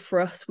what's good for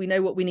us, we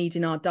know what we need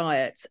in our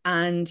diets,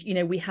 and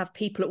we have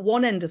people at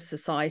one end of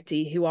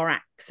society who are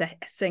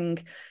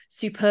accessing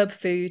superb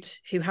food,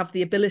 who have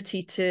the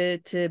ability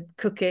to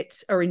cook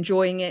it, are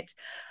enjoying it,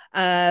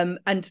 and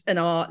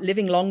are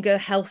living longer,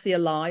 healthier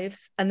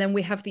lives. And then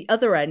we have the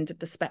other end of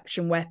the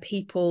spectrum where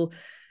people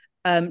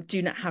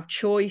do not have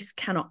choice,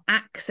 cannot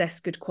access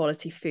good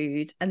quality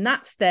food. And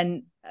that's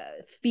then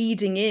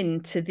feeding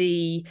into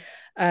the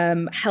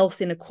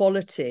health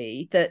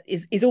inequality that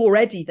is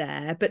already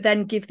there, but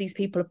then give these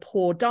people a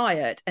poor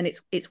diet, and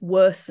it's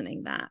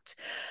worsening that.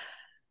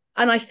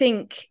 And I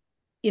think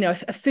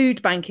a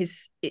food bank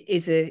is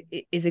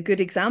a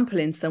good example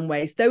in some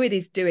ways, though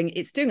it's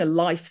doing a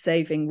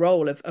life-saving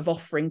role of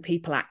offering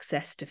people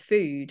access to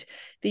food.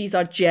 These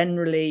are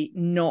generally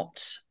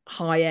not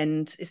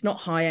high-end. It's not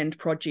high-end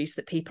produce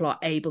that people are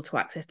able to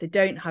access. They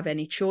don't have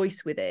any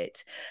choice with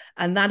it,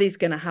 and that is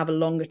going to have a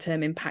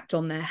longer-term impact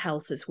on their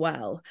health as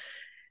well.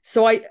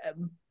 But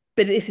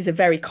this is a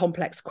very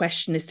complex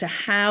question as to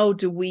how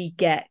do we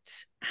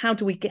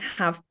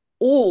have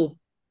all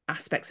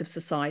aspects of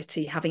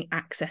society having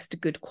access to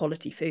good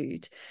quality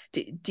food.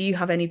 Do you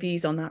have any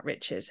views on that,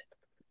 Richard?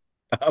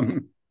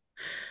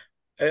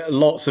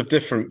 Lots of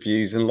different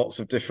views and lots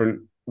of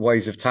different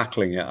ways of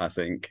tackling it, I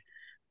think.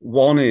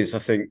 One is, I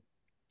think,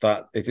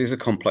 that it is a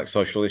complex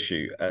social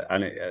issue,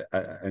 and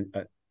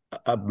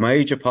a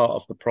major part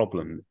of the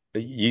problem,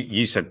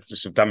 you said,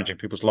 just damaging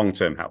people's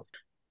long-term health.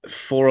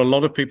 For a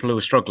lot of people who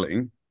are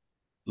struggling,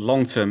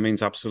 long-term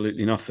means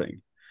absolutely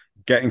nothing.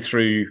 Getting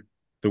through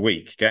the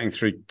week, getting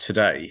through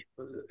today,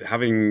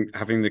 having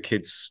the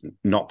kids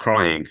not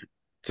crying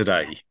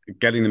today,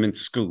 getting them into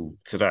school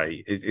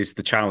today is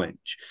the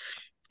challenge.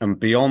 And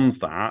beyond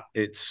that,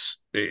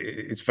 it's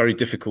very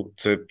difficult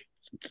to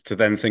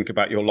then think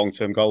about your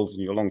long-term goals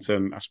and your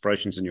long-term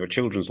aspirations and your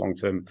children's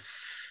long-term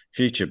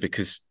future,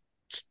 because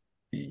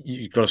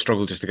you've got to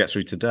struggle just to get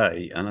through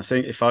today. And I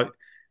think I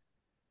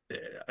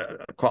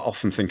quite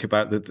often think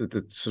about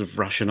the sort of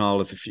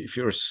rationale of if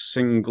you're a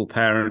single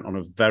parent on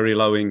a very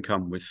low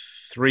income with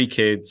 3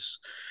 kids,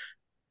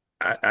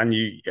 and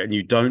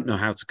you don't know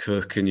how to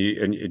cook, and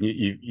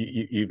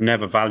you've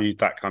never valued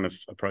that kind of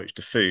approach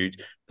to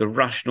food, the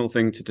rational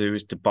thing to do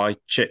is to buy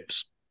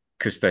chips,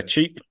 because they're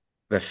cheap,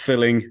 they're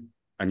filling,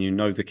 and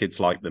the kids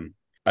like them,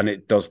 and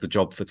it does the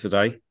job for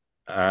today.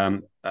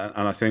 And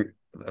I think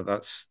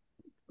that's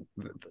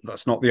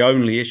not the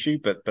only issue,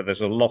 but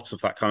there's a lot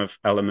of that kind of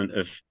element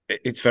of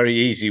it's very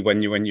easy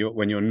when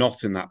you're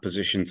not in that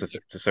position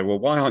to say, well,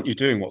 why aren't you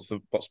doing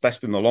what's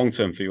best in the long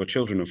term for your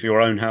children and for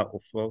your own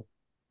health? Well,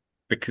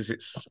 because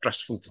it's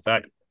stressful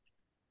today.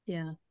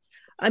 Yeah.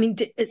 I mean,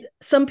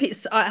 some people.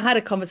 I had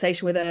a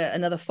conversation with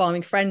another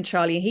farming friend,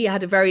 Charlie, and he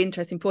had a very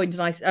interesting point.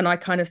 And I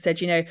kind of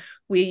said,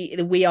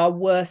 we are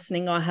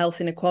worsening our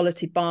health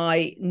inequality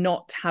by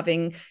not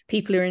having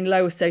people who are in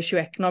lower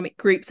socioeconomic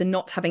groups and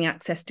not having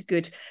access to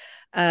good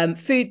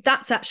food.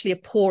 That's actually a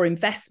poor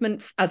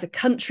investment as a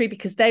country,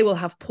 because they will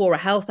have poorer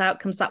health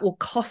outcomes. That will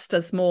cost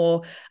us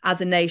more as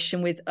a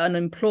nation, with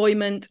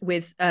unemployment,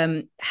 with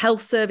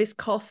health service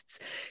costs.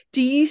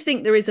 Do you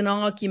think there is an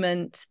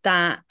argument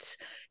that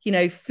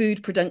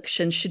food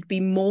production should be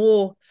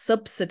more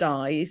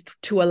subsidized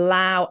to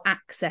allow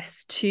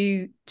access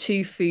to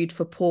food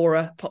for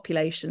poorer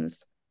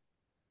populations?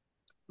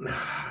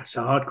 It's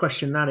a hard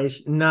question, that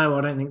is. No,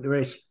 I don't think there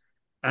is.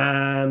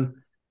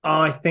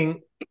 I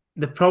think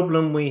the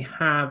problem we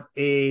have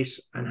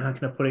is, and how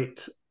can I put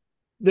it,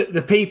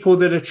 the people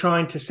that are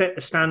trying to set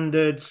the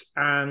standards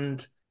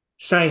and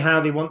say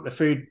how they want the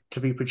food to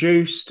be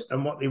produced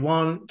and what they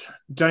want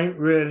don't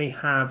really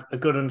have a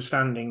good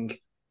understanding.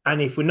 And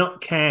if we're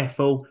not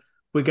careful,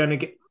 we're going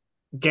to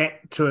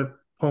get to a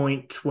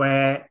point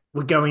where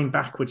we're going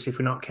backwards if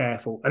we're not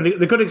careful. And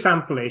the good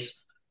example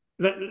is,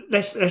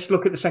 let's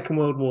look at the Second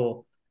World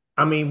War.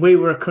 I mean, we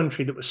were a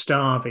country that was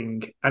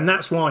starving, and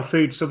that's why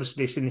food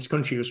subsidies in this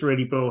country was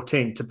really brought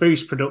in to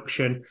boost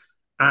production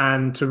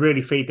and to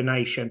really feed the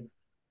nation.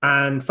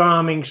 And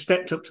farming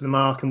stepped up to the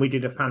mark, and we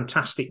did a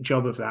fantastic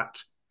job of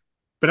that.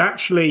 But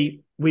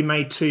actually, we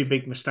made 2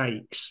 big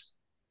mistakes.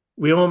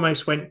 We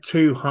almost went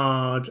too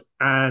hard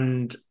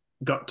and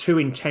got too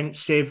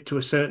intensive to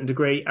a certain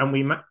degree,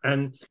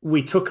 and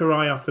we took our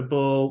eye off the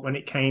ball when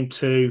it came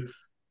to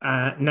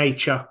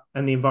nature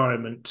and the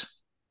environment.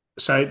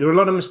 So there were a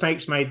lot of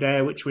mistakes made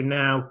there, which we're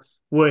now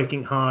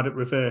working hard at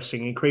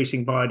reversing,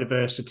 increasing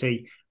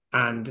biodiversity,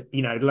 and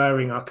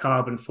lowering our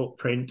carbon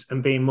footprint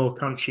and being more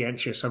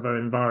conscientious of our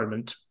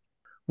environment.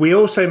 We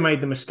also made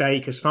the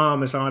mistake as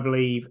farmers, I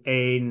believe,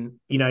 in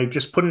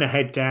just putting a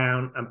head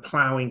down and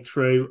ploughing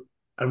through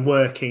and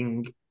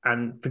working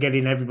and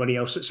forgetting everybody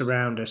else that's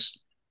around us.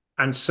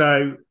 And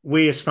so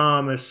we as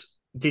farmers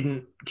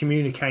didn't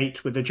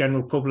communicate with the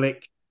general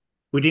public.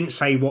 We didn't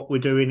say what we're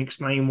doing,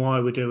 explain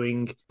why we're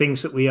doing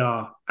things that we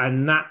are.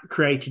 And that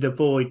created a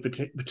void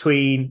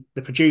between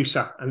the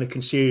producer and the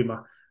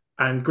consumer.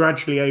 And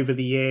gradually over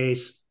the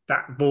years,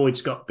 that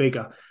void's got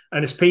bigger.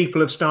 And as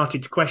people have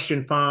started to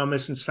question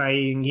farmers and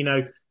saying,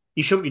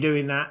 you shouldn't be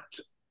doing that,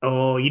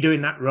 or you're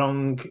doing that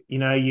wrong,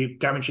 you're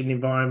damaging the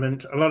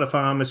environment, a lot of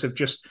farmers have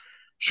just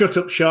shut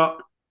up shop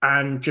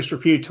and just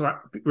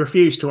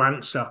refused to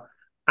answer.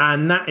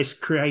 And that has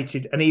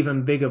created an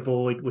even bigger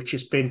void, which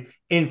has been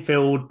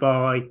infilled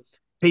by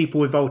people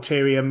with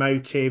ulterior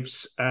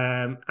motives,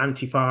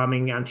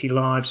 anti-farming,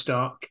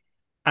 anti-livestock,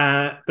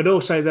 but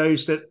also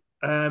those that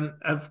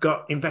have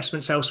got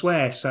investments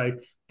elsewhere. So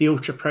the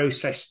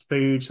ultra-processed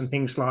foods and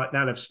things like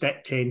that have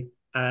stepped in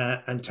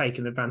and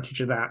taken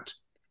advantage of that.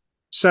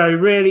 So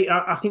really,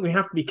 I think we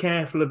have to be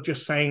careful of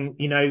just saying,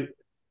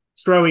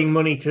 throwing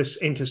money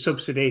into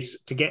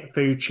subsidies to get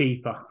food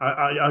cheaper.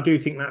 I do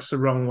think that's the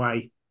wrong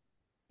way.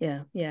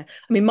 Yeah.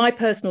 I mean, my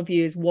personal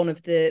view is one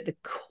of the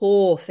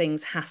core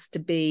things has to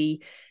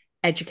be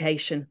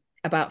education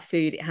about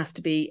food. It has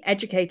to be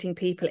educating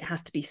people. It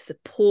has to be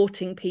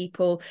supporting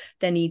people.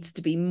 There needs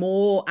to be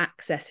more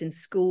access in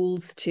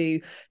schools to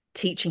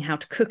teaching how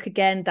to cook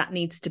again. That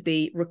needs to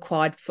be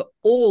required for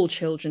all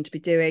children to be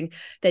doing.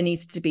 There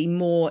needs to be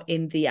more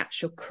in the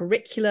actual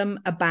curriculum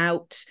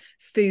about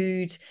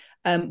food,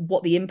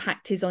 what the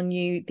impact is on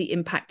you, the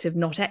impact of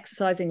not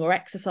exercising or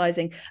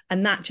exercising,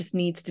 and that just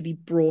needs to be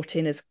brought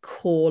in as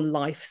core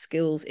life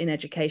skills in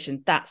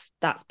education. That's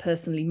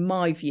personally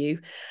my view.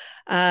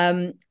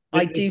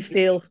 I do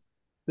feel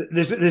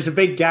there's a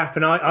big gap,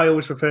 and I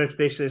always refer to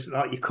this as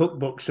like your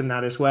cookbooks and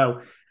that as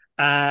well.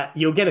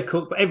 You'll get a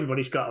cookbook.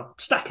 Everybody's got a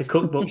stack of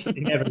cookbooks that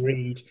they never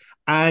read,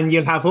 and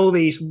you'll have all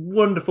these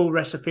wonderful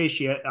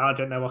recipes. I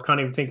don't know. I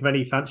can't even think of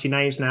any fancy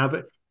names now,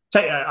 but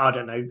I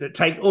don't know. That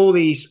take all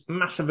these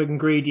massive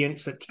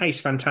ingredients that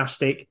taste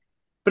fantastic,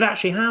 but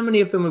actually, how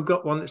many of them have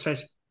got one that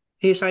says,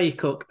 "Here's how you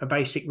cook a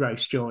basic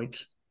roast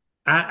joint,"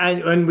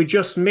 and we're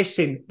just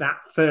missing that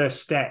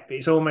first step.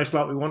 It's almost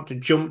like we want to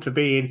jump to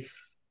being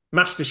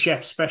Master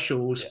Chef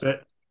specials,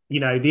 but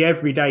the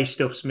everyday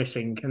stuff's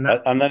missing, and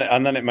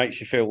then it makes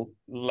you feel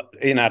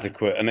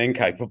inadequate and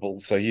incapable,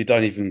 so you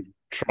don't even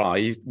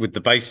try with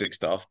the basic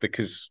stuff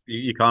because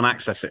you can't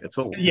access it at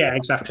all. Yeah,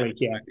 exactly.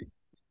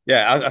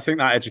 I think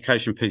that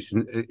education piece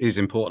is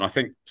important. I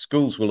think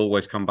schools will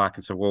always come back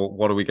and say, well,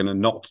 what are we going to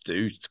not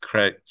do to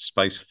create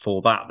space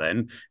for that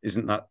then?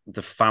 Isn't that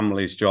the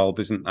family's job?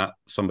 Isn't that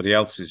somebody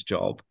else's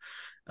job?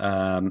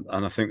 And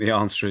I think the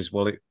answer is,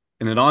 well,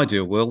 in an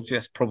ideal world,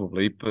 yes,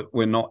 probably, but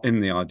we're not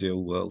in the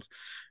ideal world.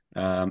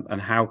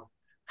 And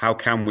how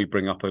can we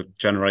bring up a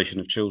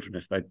generation of children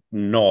if they're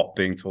not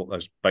being taught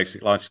those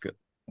basic life skills?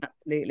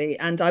 Absolutely.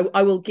 And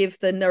I will give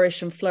the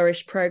Nourish and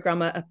Flourish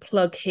programme a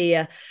plug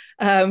here.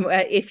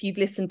 If you've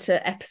listened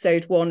to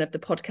episode 1 of the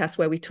podcast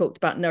where we talked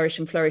about Nourish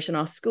and Flourish in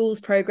our schools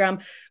programme,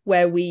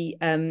 where we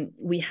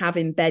have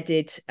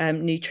embedded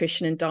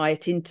nutrition and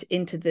diet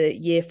into the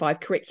year 5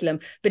 curriculum.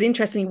 But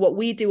interestingly, what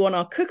we do on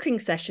our cooking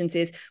sessions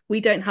is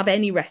we don't have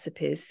any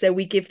recipes. So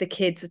we give the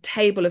kids a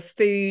table of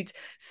food,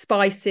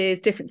 spices,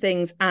 different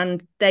things,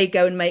 and they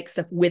go and make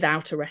stuff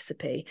without a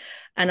recipe.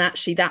 And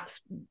actually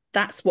that's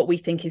what we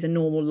think is a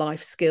normal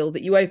life skill,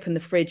 that you open the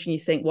fridge and you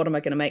think, what am I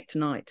going to make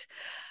tonight?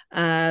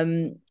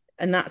 And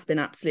that's been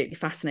absolutely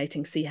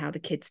fascinating to see how the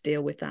kids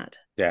deal with that.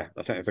 Yeah,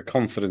 I think the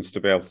confidence to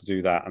be able to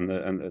do that, and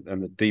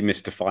the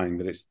demystifying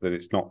that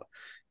it's not,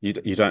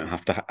 you don't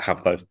have to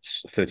have those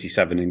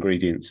 37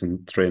 ingredients and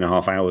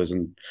 3.5 hours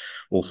and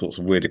all sorts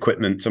of weird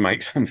equipment to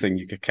make something.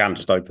 You can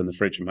just open the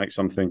fridge and make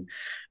something,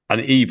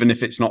 and even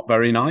if it's not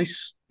very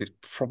nice, it's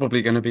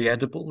probably going to be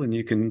edible, and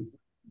you can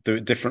do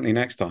it differently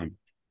next time.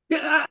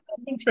 Yeah,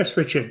 interest,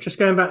 Richard. Just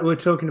going back, we were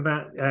talking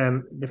about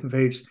different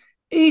foods.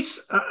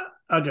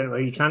 I don't know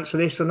whether you can answer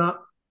this or not.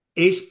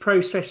 Is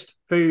processed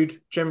food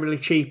generally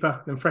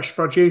cheaper than fresh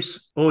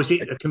produce, or is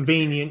it a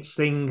convenience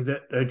thing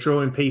that are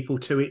drawing people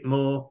to it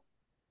more?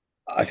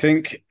 I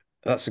think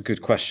that's a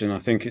good question. I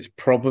think it's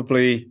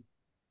probably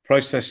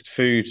processed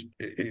food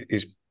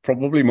is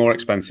probably more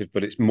expensive,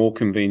 but it's more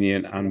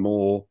convenient and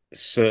more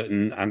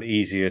certain and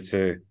easier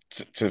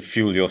to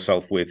fuel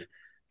yourself with.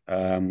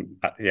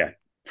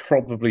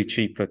 Probably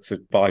cheaper to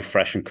buy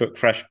fresh and cook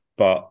fresh,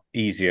 but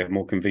easier,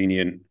 more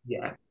convenient.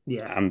 Yeah.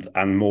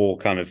 And more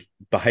kind of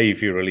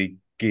behaviourally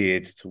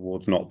geared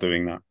towards not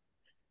doing that.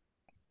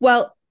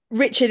 Well,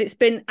 Richard, it's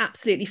been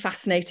absolutely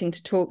fascinating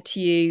to talk to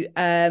you.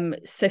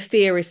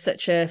 Sophia is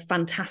such a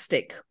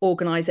fantastic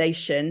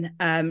organisation,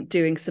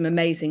 doing some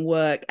amazing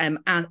work,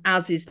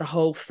 as is the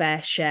whole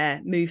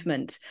FareShare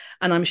movement.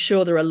 And I'm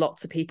sure there are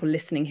lots of people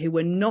listening who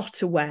were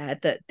not aware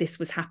that this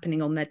was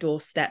happening on their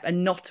doorstep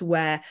and not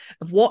aware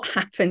of what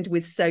happened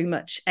with so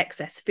much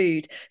excess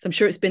food. So I'm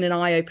sure it's been an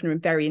eye-opener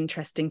and very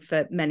interesting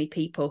for many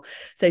people.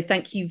 So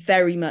thank you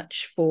very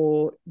much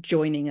for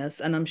joining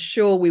us. And I'm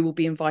sure we will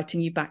be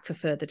inviting you back for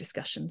further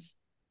discussions.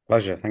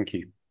 Pleasure. Thank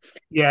you.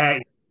 Yeah,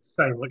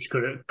 so much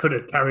could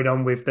have carried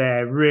on with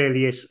there.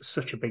 Really is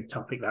such a big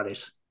topic, that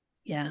is.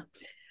 Yeah.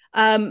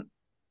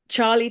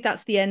 Charlie,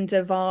 that's the end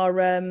of our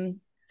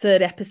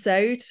third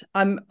episode.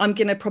 I'm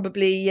going to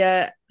probably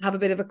have a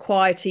bit of a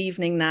quiet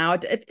evening now.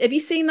 Have you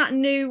seen that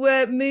new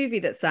movie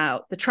that's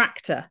out, The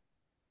Tractor?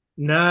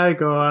 No,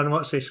 go on.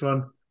 What's this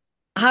one?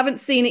 I haven't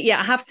seen it yet.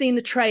 I have seen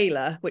the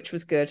trailer, which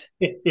was good.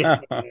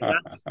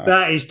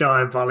 That is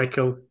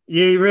diabolical.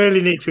 You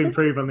really need to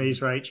improve on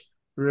these, Rach.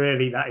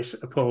 Really, that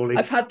is appalling.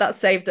 I've had that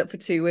saved up for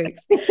 2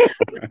 weeks.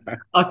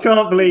 I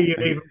can't believe you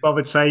even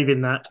bothered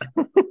saving that.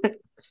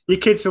 Your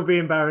kids will be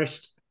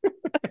embarrassed.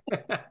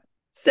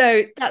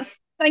 So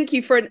thank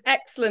you for an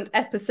excellent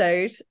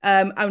episode.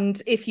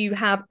 And if you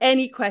have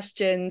any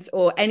questions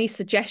or any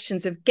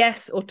suggestions of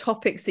guests or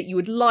topics that you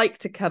would like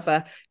to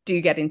cover,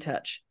 do get in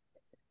touch.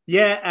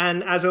 Yeah,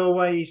 and as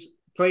always,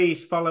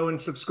 please follow and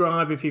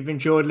subscribe if you've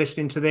enjoyed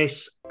listening to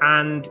this.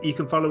 And you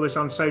can follow us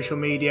on social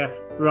media.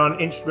 We're on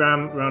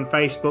Instagram, we're on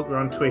Facebook, we're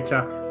on Twitter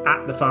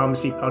at The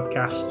Pharmacy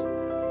Podcast.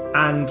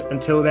 And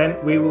until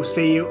then, we will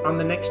see you on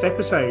the next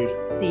episode.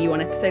 See you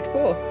on episode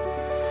 4.